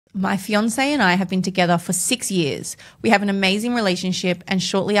My fiance and I have been together for 6 years. We have an amazing relationship, and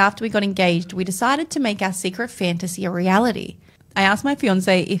shortly after we got engaged, we decided to make our secret fantasy a reality. I asked my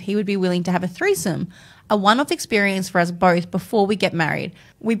fiance if he would be willing to have a threesome, a one-off experience for us both before we get married.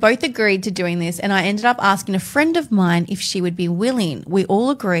 We both agreed to doing this, and I ended up asking a friend of mine if she would be willing. We all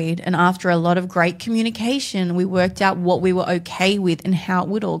agreed, and after a lot of great communication, we worked out what we were okay with and how it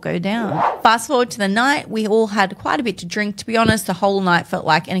would all go down. Fast forward to the night, we all had quite a bit to drink. To be honest, the whole night felt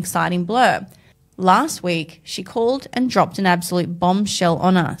like an exciting blur. Last week, she called and dropped an absolute bombshell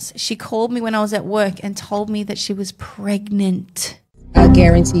on us. She called me when I was at work and told me that she was pregnant. I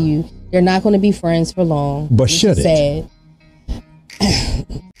guarantee you, they're not going to be friends for long. But should it? Sad.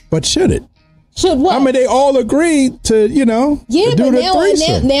 But should it? Should what? I mean, they all agreed to, do the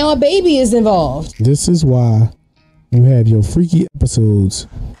threesome. Now a baby is involved. This is why you have your freaky episodes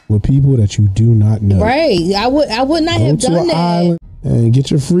with people that you do not know. Right. I would not have done that. Go to an island and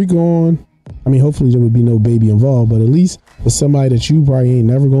get your freak on. I mean, hopefully there would be no baby involved, but at least with somebody that you probably ain't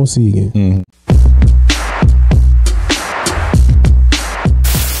never going to see again. Mm-hmm.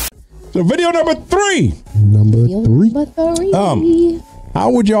 So video number 3. Number three. How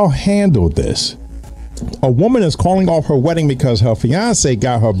would y'all handle this? A woman is calling off her wedding because her fiance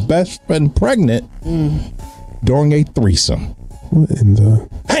got her best friend pregnant during a threesome. What in the...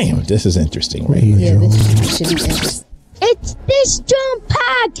 Damn, this is interesting. Right? Yeah, this should be interesting. It's this JAWN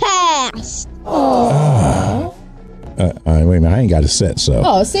podcast. Wait a minute, I ain't got it set, so.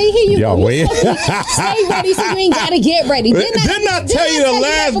 Oh, see, here you Y'all go. wait. Stay ready so you ain't got to get ready. Didn't I tell you the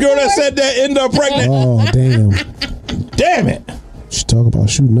last girl that said that ended up pregnant? Oh, damn. Damn it. She talk about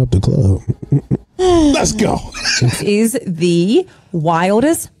shooting up the club. Let's go. This is the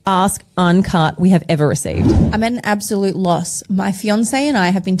wildest Ask Uncut we have ever received. I'm at an absolute loss. My fiance and I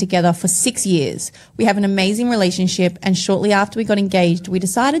have been together for 6 years. We have an amazing relationship, and shortly after we got engaged, we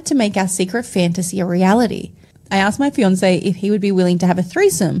decided to make our secret fantasy a reality. I asked my fiance if he would be willing to have a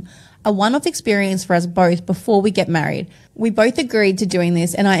threesome, a one-off experience for us both before we get married. We both agreed to doing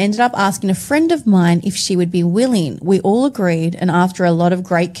this, and I ended up asking a friend of mine if she would be willing. We all agreed, and after a lot of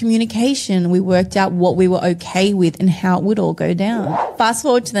great communication, we worked out what we were okay with and how it would all go down. Fast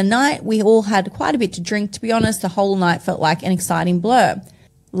forward to the night, we all had quite a bit to drink. To be honest, the whole night felt like an exciting blur.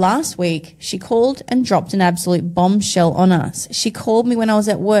 Last week, she called and dropped an absolute bombshell on us. She called me when I was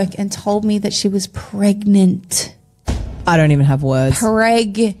at work and told me that she was pregnant. I don't even have words.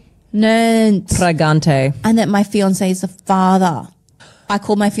 Pregante. And that my fiance is the father. I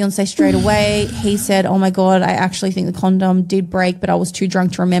called my fiance straight away. He said, oh my God, I actually think the condom did break, but I was too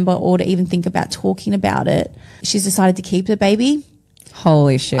drunk to remember or to even think about talking about it. She's decided to keep the baby.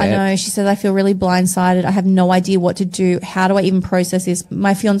 Holy shit. I know. She said, I feel really blindsided. I have no idea what to do. How do I even process this?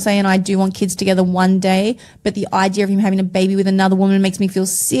 My fiance and I do want kids together one day, but the idea of him having a baby with another woman makes me feel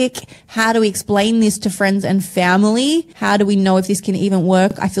sick. How do we explain this to friends and family? How do we know if this can even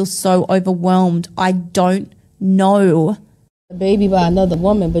work? I feel so overwhelmed. I don't know. A baby by another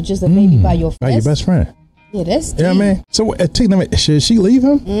woman, but just a baby by your friend. By your best friend. Yeah, that's deep. Yeah, man. So, should she leave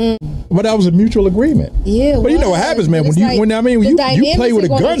him? But that was a mutual agreement. Yeah, but you know what happens, man. When you play with a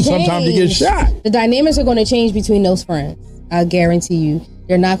gun, sometimes you get shot. The dynamics are going to change between those friends. I guarantee you,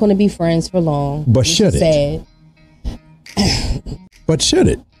 they're not going to be friends for long. But should it? Sad. But should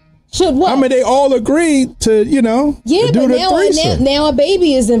it? Should what? I mean, they all agreed to, do the threesome. Now a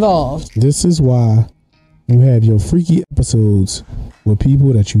baby is involved. This is why you have your freaky episodes with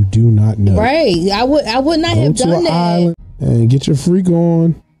people that you do not know. Right. I would not have done that. Go to an island and get your freak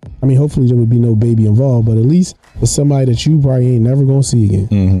on. I mean, hopefully there would be no baby involved, but at least with somebody that you probably ain't never going to see again.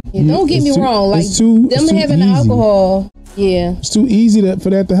 Mm-hmm. Yeah, don't get me wrong. Like, them having the alcohol. Yeah. It's too easy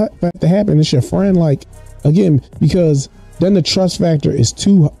for that to happen. It's your friend. Like, again, because then the trust factor is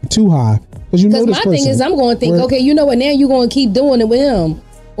too high. Because my thing is, I'm going to think, okay, you know what? Now you're going to keep doing it with him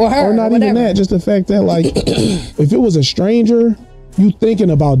or her. Or not even that. Just the fact that, like, if it was a stranger, you thinking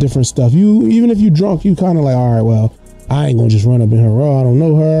about different stuff. Even if you drunk, you kind of like, all right, well, I ain't gonna just run up in her. Oh, I don't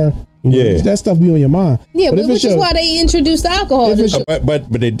know her. That stuff be on your mind. Yeah, but which is why they introduced the alcohol. But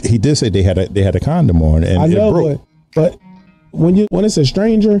he did say they had a condom on, and I know, it broke. But when it's a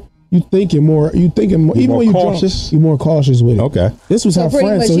stranger, you thinking more. Even when you're cautious. You're more cautious with it. Okay, this was her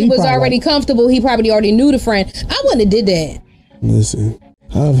friend. So he was already comfortable. He probably already knew the friend. I wouldn't have did that. Listen,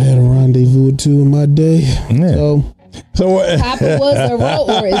 I've had a rendezvous or two in my day. Yeah. So Papa was a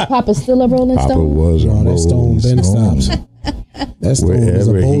roller. Is Papa still a rolling stone? Papa was a rolling stone. That stone stops. That stone is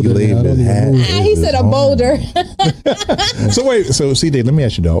a boulder. He said a boulder. So wait, so C-Day, let me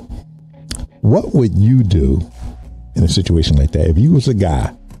ask you though, what would you do in a situation like that if you was a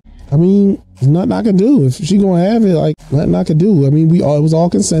guy I mean, there's nothing I can do. If she gonna have it, like nothing I can do. I mean, it was all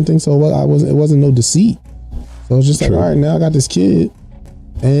consenting, so it wasn't no deceit. So it's just like, all right, now I got this kid,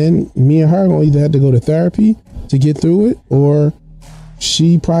 and me and her gonna either have to go to therapy to get through it, or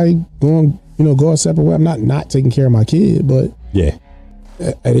she probably going, go a separate way. I'm not taking care of my kid, but yeah,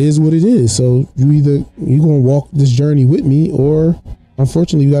 it is what it is. So you gonna walk this journey with me, or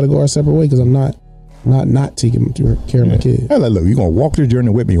unfortunately you got to go our separate way because I'm not taking care of my kid. Hey, look, you gonna walk this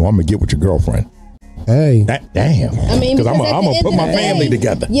journey with me, or I'm gonna get with your girlfriend. Hey, damn. I mean, because I'm gonna put my family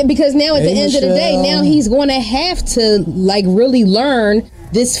together. Yeah, because now at the end of the day, now he's going to have to like really learn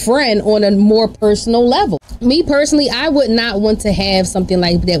this friend on a more personal level. Me personally, I would not want to have something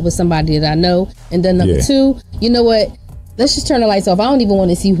like that with somebody that I know. And then number two, you know what? Let's just turn the lights off. I don't even want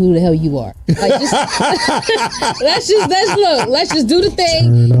to see who the hell you are. Like, just, let's just do the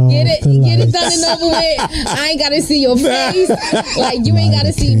thing. Get it done and over with. I ain't gotta see your face. Like, you ain't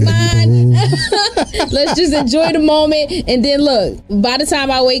gotta see mine. Let's just enjoy the moment. And then look, by the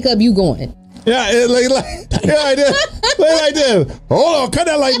time I wake up, you going. Yeah, like this. Hold on, cut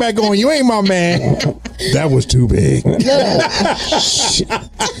that light back on. You ain't my man. That was too big.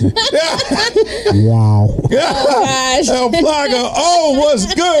 Wow. Oh gosh. El Plaga,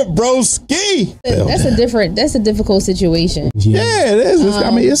 what's good, broski? That's a difficult situation. Yeah, it is.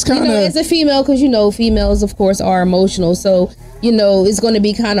 I mean, it's kind of, as a female, because females of course are emotional, so it's going to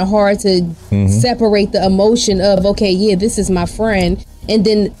be kind of hard to separate the emotion of, okay, yeah, this is my friend. And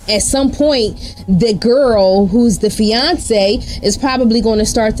then at some point, the girl who's the fiance is probably going to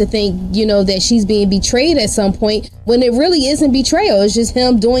start to think, that she's being betrayed at some point, when it really isn't betrayal. It's just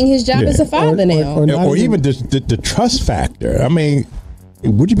him doing his job as a father now. Or even the trust factor. I mean,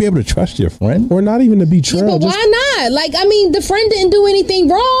 would you be able to trust your friend? Or not even the betrayal. Yeah, but why not? Like, I mean, the friend didn't do anything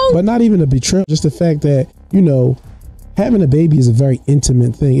wrong. But not even a betrayal. Just the fact that, having a baby is a very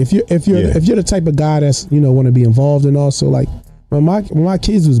intimate thing. If you're the type of guy that's, want to be involved, and also like, when my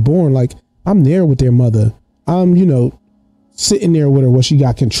kids was born, like, I'm there with their mother. I'm, sitting there with her when she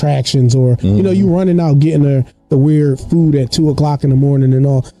got contractions, or, you running out getting her the weird food at 2:00 in the morning and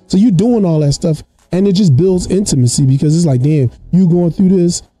all. So you doing all that stuff, and it just builds intimacy, because it's like, damn, you going through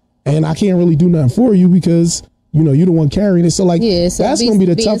this and I can't really do nothing for you because, you the one carrying it. So like, that's going to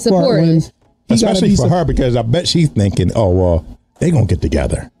be the tough part when, especially for her, because I bet she's thinking, they going to get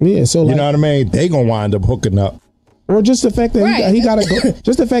together. Yeah. So like, you know what I mean? They going to wind up hooking up. Or just the fact that he gotta go.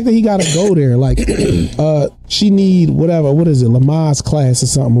 Just the fact that he gotta go there. Like, she need whatever. What is it? Lamaze class or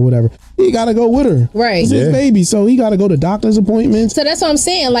something or whatever. He gotta go with her. Right. It's his baby, so he gotta go to doctor's appointments. So that's what I'm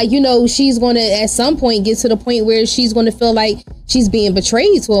saying. Like, she's gonna at some point get to the point where she's gonna feel like she's being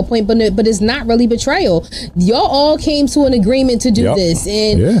betrayed to a point, but it's not really betrayal. Y'all all came to an agreement to do this,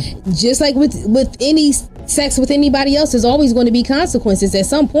 and just like with any sex with anybody else, there's always going to be consequences at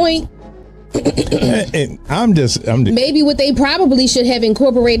some point. And I'm maybe what they probably should have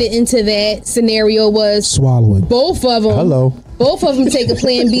incorporated into that scenario was swallowing both of them. Both of them take a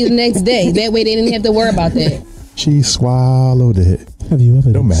plan B the next day. That way they didn't have to worry about that. She swallowed it. Have you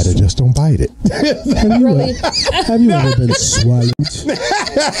ever? Don't matter, just don't bite it. Have you ever been swallowed?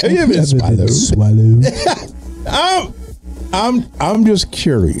 Have you ever been swallowed? I'm just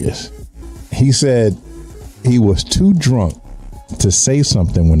curious. He said he was too drunk to say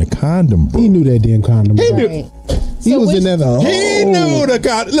something when the condom broke. He knew that damn condom broke. He was in there. He knew the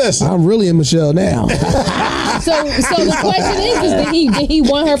condom. Listen, I'm really in Michelle now. So the question is did he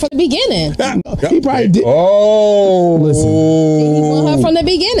want her from the beginning? He probably did. Oh, listen. Did he want her from the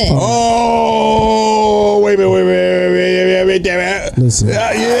beginning? Oh, wait a minute. Listen.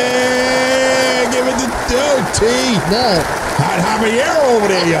 Yeah, give it to T. Look. Hot Javier over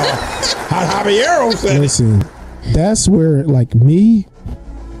there, y'all. Hot Javier said. Listen. That's where, like, me,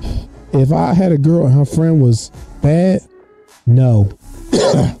 if I had a girl and her friend was bad, no.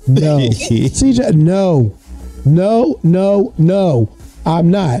 CJ, no. I'm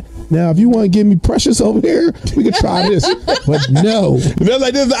not. Now, if you want to give me Precious over here, we could try this. But no.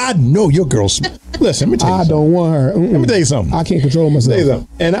 Like this, I know your girl's. Listen, let me tell you something. I don't want her. Let me tell you something. I can't control myself.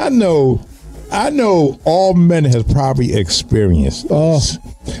 And I know all men has probably experienced this.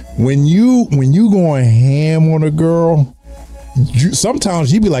 When you going ham on a girl,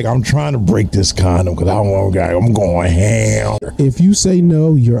 sometimes you be like, I'm trying to break this condom because I'm going ham. If you say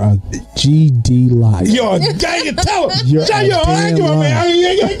no, you're a GD liar. You're a gang. Tell him. You're a damn liar.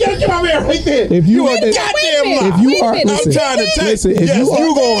 Get my man right there. If you are, I'm trying to tell you, if you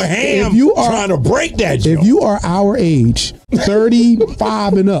going ham, trying to break that. If you are our age,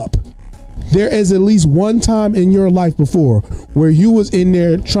 35 and up, there is at least one time in your life before where you was in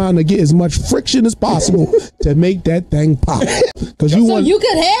there trying to get as much friction as possible to make that thing pop. Because you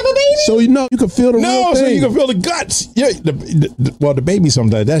could have a baby. So you could feel the real thing. So you can feel the guts. Yeah, the baby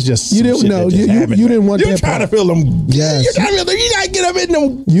sometimes that's just you didn't know. You didn't want. You're trying to feel them. Yes. You're trying to feel them. You gotta get up in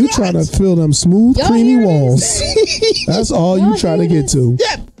them. You trying to feel them smooth, creamy walls. That's all you trying to get to.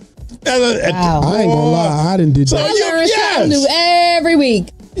 Yeah. Wow. I ain't gonna lie. I didn't did that. I learn something new every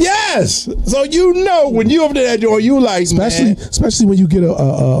week. Yes. So you know when you up to that door, you like, especially when you get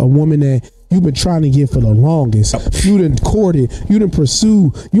a woman that you've been trying to get for the longest. You done courted, you done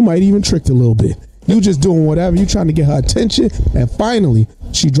pursue, you might even tricked a little bit. You just doing whatever, you trying to get her attention, and finally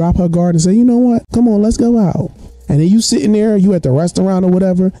she drop her guard and say, you know what? Come on, let's go out. And then you sitting there, you at the restaurant or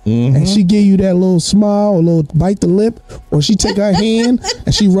whatever, and she give you that little smile, a little bite the lip, or she take her hand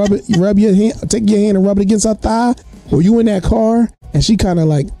and she rub your hand, take your hand and rub it against her thigh, or you in that car and she kind of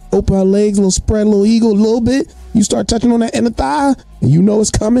like open her legs, a little spread, a little eagle, a little bit. You start touching on that inner thigh, and you know it's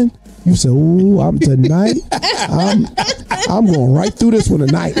coming. You say, "Ooh, I'm going right through this one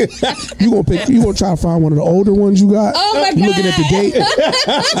tonight." You gonna try to find one of the older ones you got. Oh my God! You looking at the date?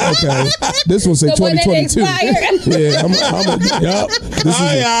 Okay, this one say 2022. Yeah,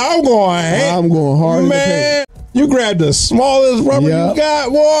 I'm going hard, man. You grab the smallest rubber you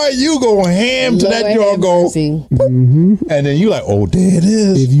got, boy. You go ham to that jaw, go, and then you like, oh, there it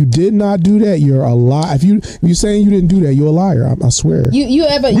is. If you did not do that, you're a liar. If you saying you didn't do that, you're a liar. I swear. We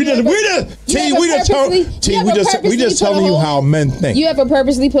just telling you how men think. You ever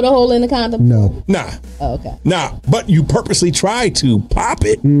purposely put a hole in the condom? No. Nah. Oh, okay. Nah. But you purposely try to pop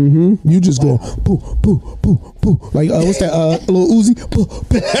it. You just go poo poo poo poo like what's that little Uzi? Poo poo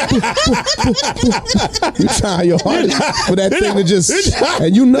poo poo. You try your hardest for that thing to just,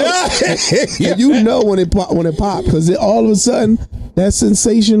 and you know when it pop, because all of a sudden that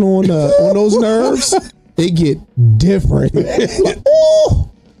sensation on those nerves, they get different.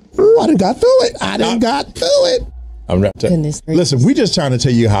 Oh, I done got through it. I'm not listen, we just trying to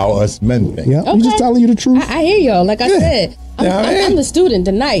tell you how us men think. Yeah, we just telling you the truth. I hear y'all. Like I said, I'm the student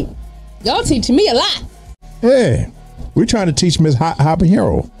tonight. Y'all teaching me a lot. Hey, we're trying to teach Miss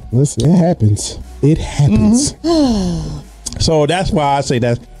Habanero. Listen, it happens. It happens. So that's why I say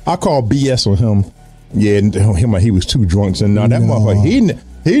that. I call BS on him. Yeah, he was too drunk. So no, that motherfucker,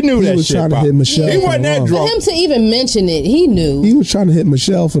 he knew that was shit. Trying to hit Michelle. He wasn't that drunk. For him to even mention it, he knew. He was trying to hit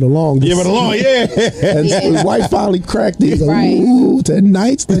Michelle for the longest. Yeah, for the long, And his wife finally cracked it. He's like, ooh,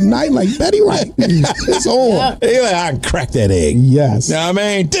 tonight's the night, like Betty White. It's on. Yeah. He like, I can crack that egg. Yes. Now, I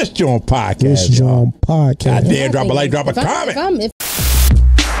mean, this JAWN podcast. This JAWN podcast. Goddamn, drop a like, drop a comment.